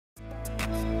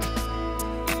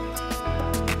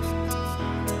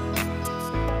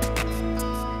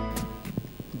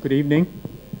Good evening.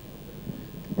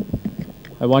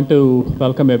 I want to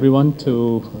welcome everyone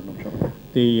to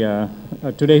the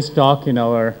today's talk in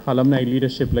our Alumni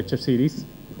Leadership Lecture Series.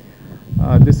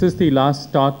 This is the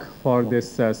last talk for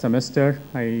this semester.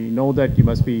 I know that you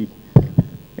must be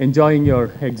enjoying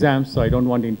your exams, so I don't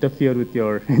want to interfere with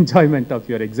your enjoyment of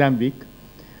your exam week.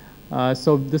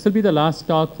 So this will be the last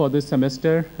talk for this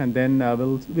semester, and then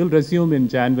we'll resume in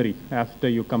January after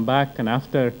you come back and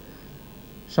after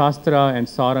Shastra and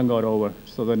Sarang are over.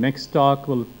 So the next talk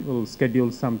will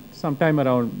schedule sometime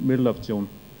around middle of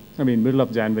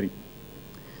January.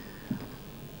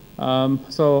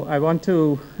 So I want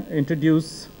to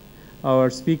introduce our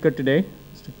speaker today,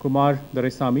 Mr. Kumar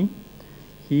Doraiswami.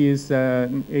 He is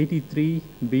an 83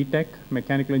 BTech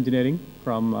Mechanical Engineering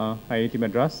from IIT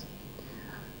Madras.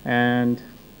 And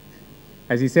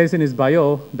as he says in his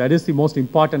bio, that is the most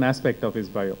important aspect of his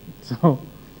bio. So,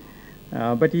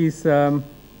 but he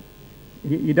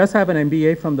does have an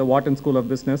MBA from the Wharton School of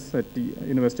Business at the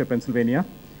University of Pennsylvania,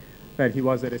 where he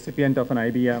was a recipient of an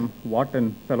IBM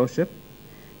Wharton Fellowship.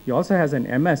 He also has an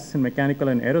MS in Mechanical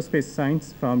and Aerospace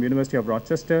Science from University of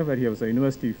Rochester, where he was a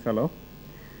university fellow.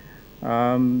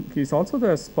 He's also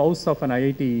the spouse of an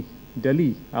IIT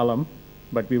Delhi alum,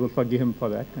 but we will forgive him for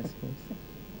that, I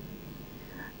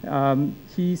suppose.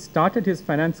 He started his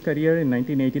finance career in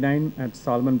 1989 at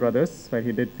Salomon Brothers, where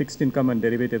he did fixed income and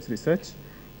derivatives research.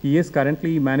 He is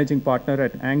currently managing partner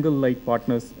at Angle Light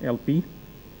Partners LP.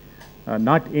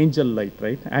 Not Angel Light,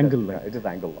 right? Angle Light. It is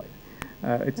Angle Light.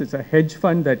 It's a hedge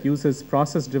fund that uses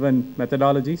process-driven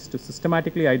methodologies to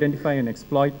systematically identify and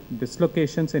exploit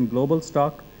dislocations in global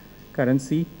stock,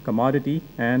 currency, commodity,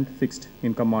 and fixed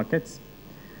income markets.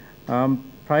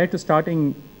 Prior to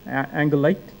starting Angle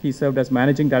Light, he served as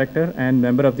managing director and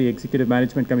member of the executive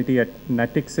management committee at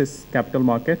Natixis Capital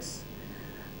Markets.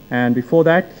 And before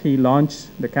that, he launched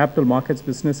the capital markets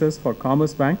businesses for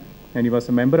Commerce Bank, and he was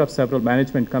a member of several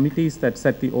management committees that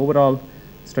set the overall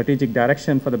strategic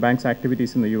direction for the bank's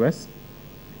activities in the US.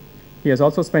 He has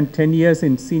also spent 10 years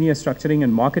in senior structuring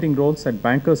and marketing roles at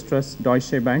Bankers Trust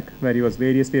Deutsche Bank, where he was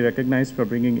variously recognized for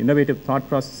bringing innovative thought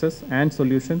processes and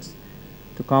solutions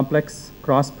to complex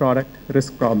cross-product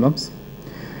risk problems.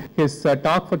 His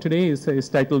talk for today is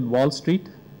titled Wall Street,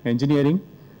 Engineering,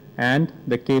 and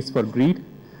the Case for Greed.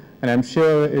 And I'm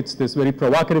sure it's this very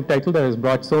provocative title that has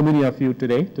brought so many of you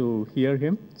today to hear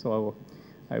him. So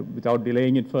without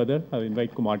delaying it further, I'll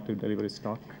invite Kumar to deliver his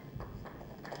talk.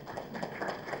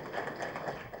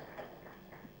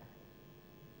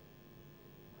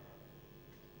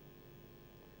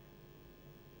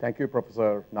 Thank you,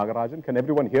 Professor Nagarajan. Can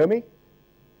everyone hear me?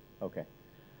 Okay.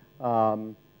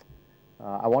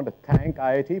 I want to thank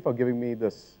IIT for giving me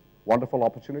this wonderful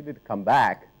opportunity to come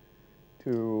back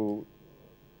to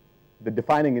the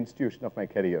defining institution of my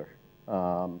career.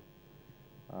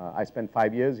 I spent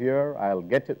 5 years here. I'll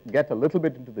get a little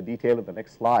bit into the detail in the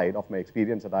next slide of my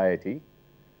experience at IIT,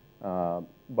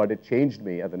 but it changed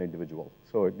me as an individual.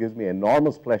 So it gives me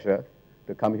enormous pleasure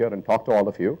to come here and talk to all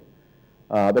of you.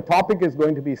 The topic is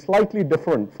going to be slightly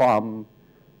different from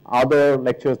other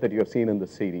lectures that you have seen in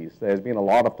this series. There's been a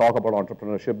lot of talk about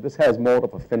entrepreneurship. This has more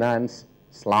of a finance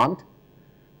slant.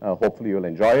 Hopefully you'll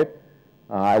enjoy it.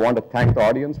 I want to thank the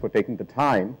audience for taking the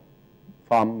time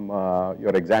from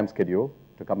your exam schedule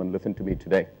to come and listen to me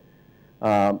today.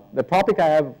 The topic I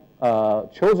have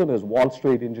chosen is Wall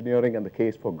Street Engineering and the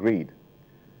Case for Greed.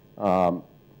 A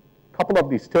couple of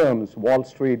these terms, Wall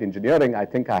Street Engineering, I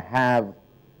think I have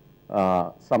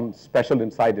some special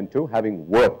insight into, having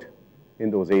worked in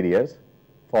those areas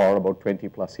for about 20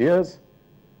 plus years.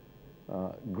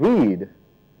 Greed,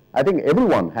 I think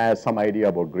everyone has some idea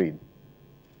about greed.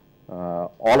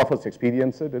 All of us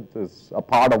experience it. It is a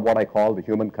part of what I call the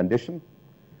human condition.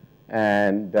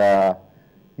 And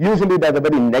usually there's a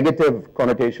very negative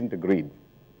connotation to greed.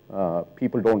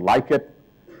 People don't like it.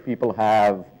 People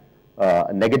have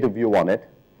a negative view on it.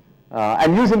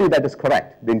 And usually that is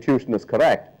correct. The intuition is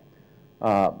correct.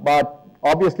 But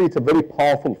obviously it's a very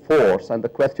powerful force. And the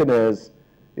question is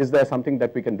there something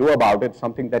that we can do about it,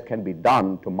 something that can be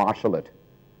done to marshal it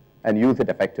and use it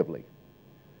effectively?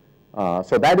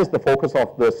 So that is the focus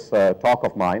of this talk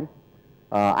of mine.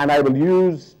 And I will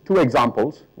use two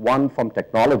examples, one from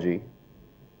technology.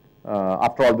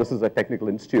 After all, this is a technical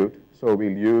institute, so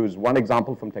we'll use one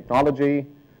example from technology.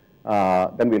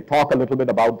 Then we'll talk a little bit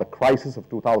about the crisis of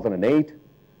 2008,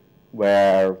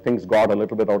 where things got a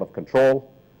little bit out of control.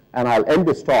 And I'll end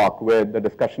this talk with the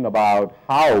discussion about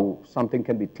how something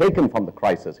can be taken from the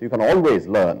crisis. You can always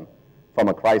learn from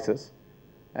a crisis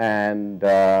and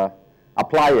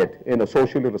apply it in a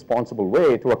socially responsible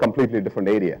way to a completely different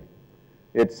area.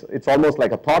 It's almost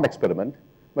like a thought experiment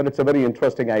but it's a very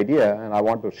interesting idea, and I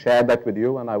want to share that with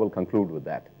you, and I will conclude with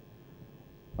that.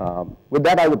 With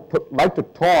that, I would like to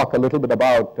talk a little bit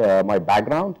about my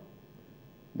background.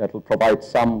 That will provide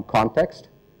some context.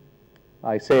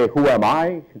 I say, who am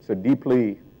I? It's a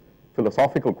deeply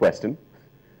philosophical question,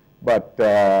 but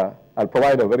I'll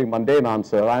provide a very mundane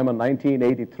answer. I'm a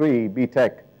 1983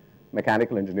 BTech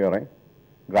mechanical engineering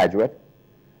graduate.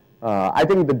 I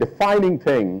think the defining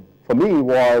thing for me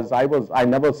was I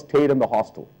never stayed in the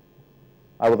hostel.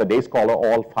 I was a day scholar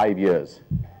all 5 years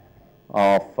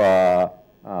of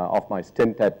my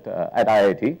stint at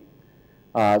IIT.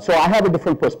 So I have a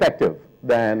different perspective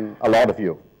than a lot of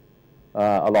you,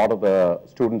 a lot of the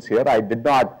students here.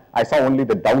 I saw only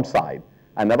the downside.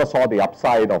 I never saw the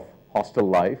upside of hostel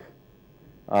life.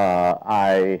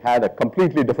 I had a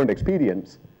completely different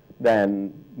experience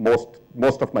than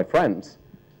most of my friends.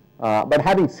 But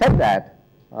having said that,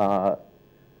 I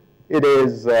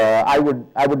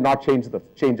would not change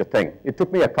a thing. It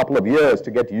took me a couple of years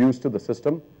to get used to the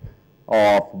system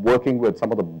of working with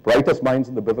some of the brightest minds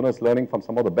in the business, learning from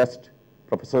some of the best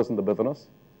professors in the business.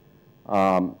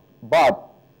 But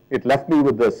it left me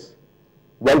with this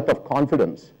wealth of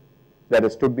confidence that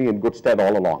has stood me in good stead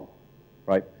all along,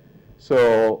 right?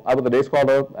 So I was a day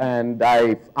scholar, and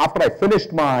after I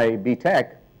finished my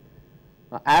BTech,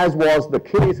 as was the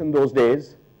case in those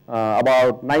days,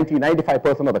 about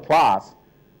 95% of the class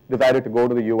decided to go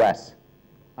to the US.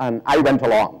 And I went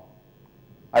along.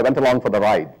 I went along for the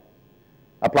ride.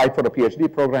 Applied for a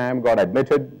PhD program, got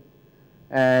admitted,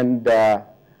 and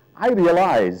I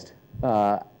realized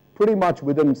pretty much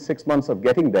within 6 months of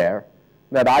getting there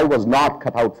that I was not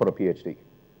cut out for a PhD.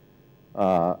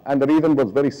 And the reason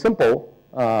was very simple.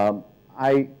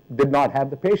 I did not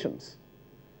have the patience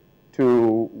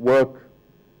to work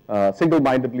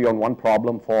single-mindedly on one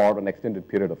problem for an extended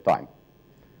period of time.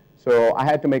 So I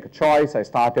had to make a choice. I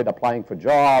started applying for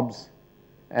jobs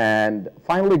and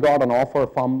finally got an offer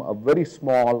from a very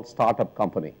small startup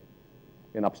company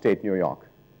in upstate New York.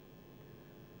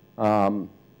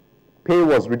 Pay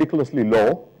was ridiculously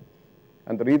low,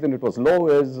 and the reason it was low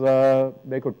is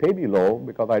they could pay me low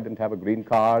because I didn't have a green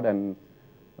card, and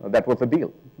that was the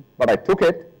deal. But I took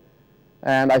it,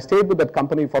 and I stayed with that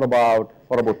company for about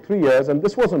 3 years, and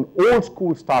this was an old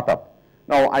school startup.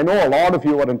 Now, I know a lot of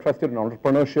you are interested in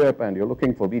entrepreneurship, and you're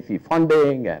looking for VC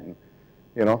funding and,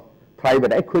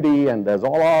 private equity, and there's a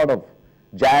lot of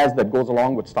jazz that goes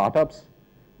along with startups.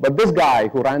 But this guy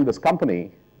who ran this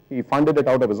company, he funded it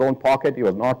out of his own pocket. He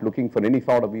was not looking for any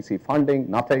sort of VC funding,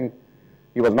 nothing.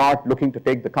 He was not looking to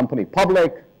take the company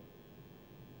public.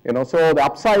 So the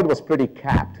upside was pretty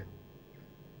capped.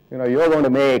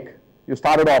 You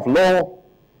started off low,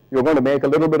 you're going to make a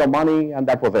little bit of money, and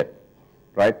that was it,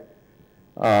 right?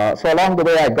 So along the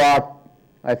way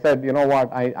I said, you know what,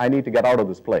 I need to get out of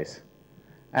this place.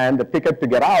 And the ticket to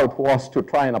get out was to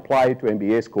try and apply to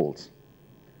MBA schools.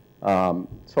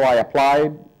 So I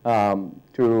applied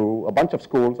to a bunch of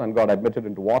schools and got admitted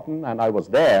into Wharton, and I was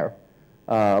there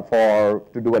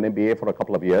to do an MBA for a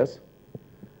couple of years.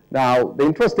 Now, the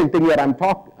interesting thing here,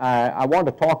 I want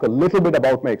to talk a little bit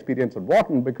about my experience at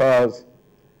Wharton, because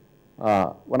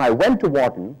when I went to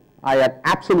Wharton, I had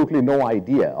absolutely no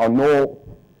idea or no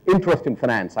interest in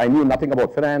finance. I knew nothing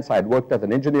about finance. I had worked as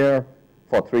an engineer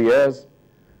for 3 years,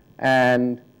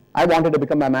 and I wanted to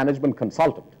become a management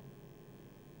consultant.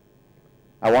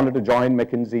 I wanted to join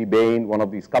McKinsey, Bain, one of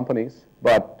these companies,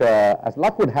 but as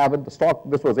luck would have it,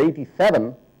 this was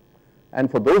 87,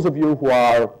 and for those of you who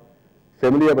are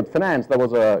familiar with finance, there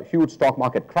was a huge stock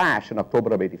market crash in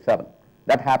October of 87.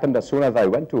 That happened as soon as I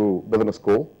went to business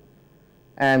school,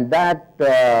 and that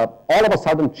all of a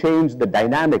sudden changed the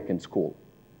dynamic in school.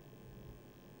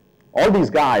 All these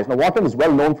guys, now Wharton is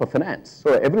well known for finance,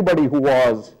 so everybody who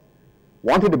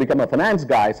wanted to become a finance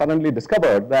guy suddenly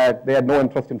discovered that they had no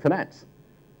interest in finance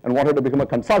and wanted to become a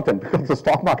consultant because the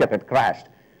stock market had crashed.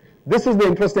 This is the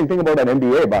interesting thing about an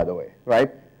MBA, by the way,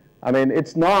 right? I mean,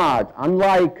 it's not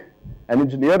unlike an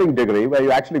engineering degree where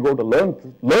you actually go to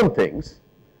learn things.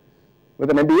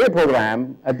 With an MBA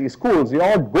program at these schools,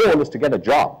 your goal is to get a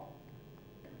job,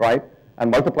 right, and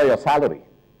multiply your salary.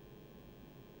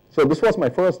 So this was my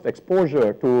first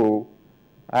exposure to,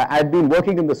 I'd been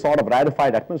working in this sort of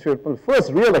ratified atmosphere,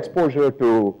 first real exposure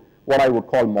to what I would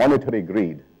call monetary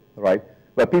greed, right,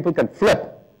 where people can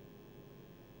flip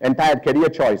entire career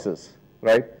choices,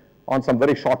 right, on some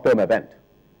very short-term event,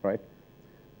 right.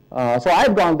 So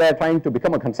I've gone there trying to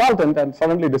become a consultant and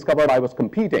suddenly discovered I was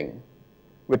competing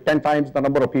with 10 times the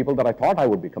number of people that I thought I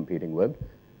would be competing with.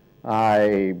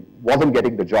 I wasn't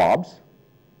getting the jobs,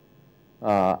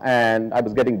 and I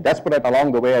was getting desperate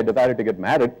along the way. I decided to get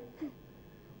married.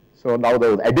 So now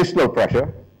there was additional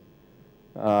pressure.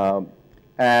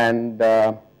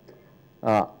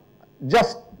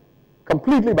 Just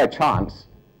completely by chance,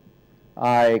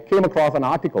 I came across an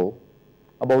article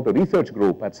about a research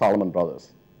group at Salomon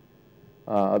Brothers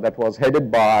that was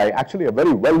headed by actually a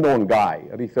very well-known guy,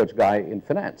 a research guy in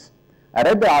finance. I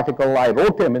read the article, I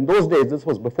wrote him, in those days this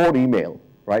was before email,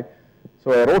 right?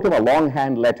 So I wrote him a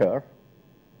longhand letter,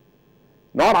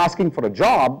 not asking for a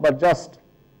job, but just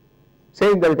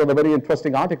saying that it was a very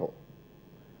interesting article.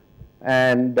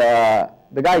 And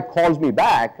the guy calls me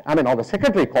back, or the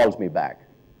secretary calls me back,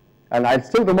 and I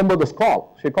still remember this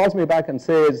call. She calls me back and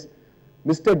says,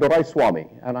 Mr. Doraiswami,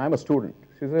 and I'm a student.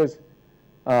 She says,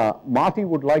 Marty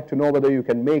would like to know whether you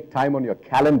can make time on your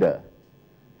calendar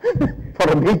for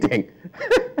a meeting.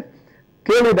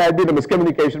 Clearly there had been a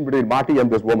miscommunication between Marty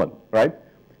and this woman, right?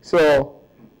 So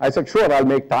I said, sure, I'll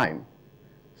make time.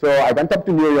 So I went up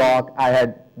to New York. I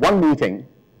had one meeting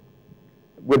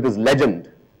with this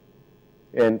legend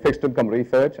in fixed income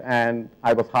research, and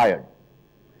I was hired.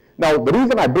 Now, the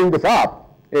reason I bring this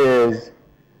up is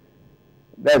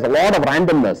there's a lot of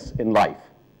randomness in life,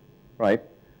 right?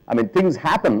 I mean, things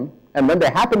happen, and when they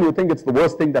happen, you think it's the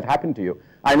worst thing that happened to you.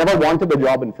 I never wanted a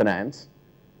job in finance,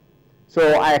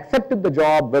 so I accepted the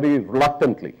job very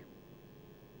reluctantly,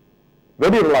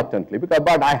 but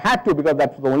I had to because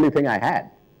that's the only thing I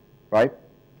had, right?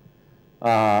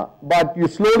 But you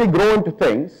slowly grow into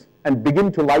things and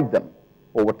begin to like them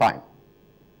over time.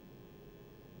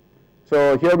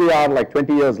 So here we are, like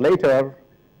 20 years later.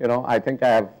 I think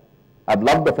I've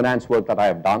loved the finance work that I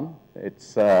have done.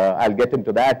 I'll get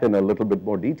into that in a little bit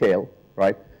more detail,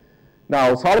 right?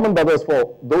 Now, Salomon Brothers,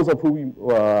 for those of you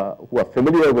who are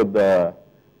familiar with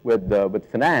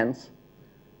finance,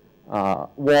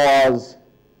 was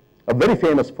a very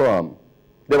famous firm.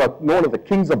 They were known as the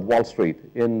kings of Wall Street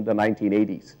in the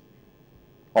 1980s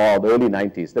or the early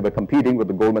 90s. They were competing with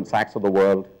the Goldman Sachs of the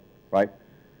world, right?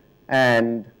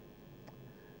 And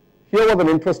here was an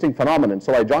interesting phenomenon.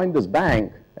 So I joined this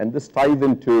bank, and this ties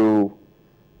into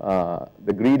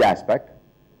the greed aspect.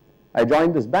 I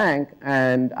joined this bank,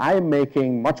 and I'm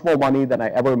making much more money than I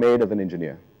ever made as an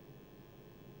engineer,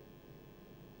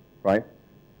 right?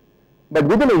 But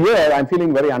within a year, I'm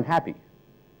feeling very unhappy.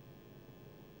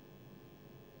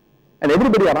 And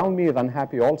everybody around me is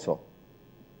unhappy also.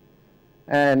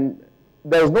 And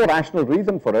there's no rational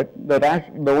reason for it.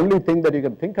 The only thing that you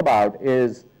can think about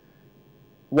is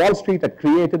Wall Street had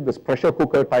created this pressure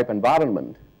cooker type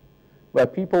environment where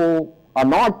people are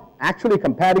not actually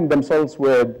comparing themselves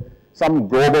with some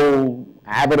global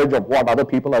average of what other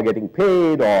people are getting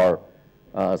paid, or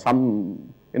what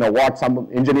some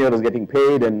engineer is getting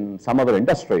paid in some other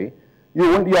industry.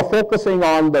 You're focusing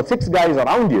on the 6 guys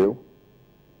around you,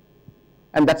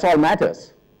 and that's all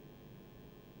matters.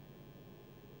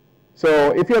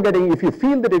 So if you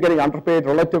feel that you're getting underpaid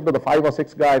relative to the 5 or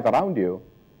 6 guys around you,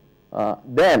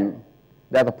 then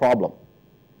there's a problem.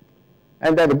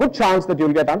 And there's a good chance that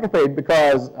you'll get underpaid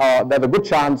because there's a good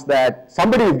chance that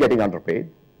somebody is getting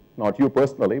underpaid, not you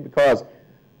personally, because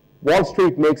Wall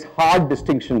Street makes hard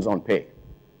distinctions on pay.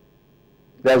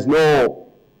 They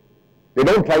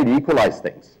don't try to equalize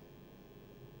things,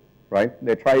 right?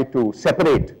 They try to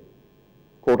separate,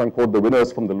 quote unquote, the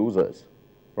winners from the losers,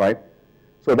 right?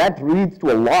 So that leads to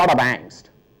a lot of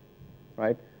angst,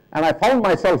 right? And I found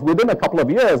myself within a couple of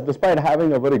years, despite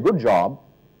having a very good job,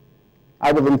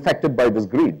 I was infected by this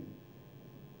greed,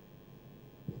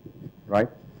 right?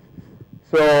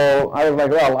 So I was like,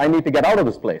 well, I need to get out of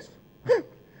this place.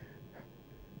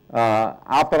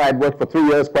 After I'd worked for 3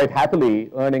 years quite happily,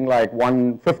 earning like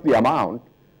 1/5 the amount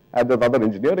at this other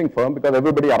engineering firm because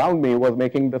everybody around me was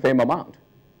making the same amount.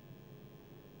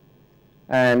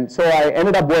 And so I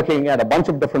ended up working at a bunch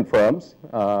of different firms.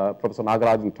 Professor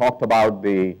Nagarajan talked about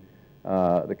the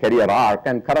career arc,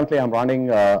 and currently I'm running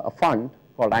a fund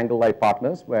called Angle Life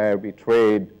Partners, where we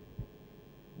trade,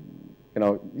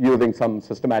 using some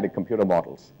systematic computer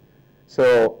models.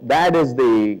 So that is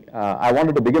I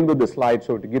wanted to begin with this slide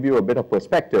so to give you a bit of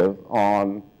perspective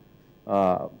on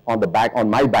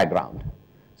my background.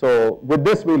 So with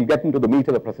this, we'll get into the meat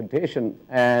of the presentation.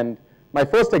 And my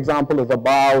first example is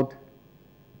about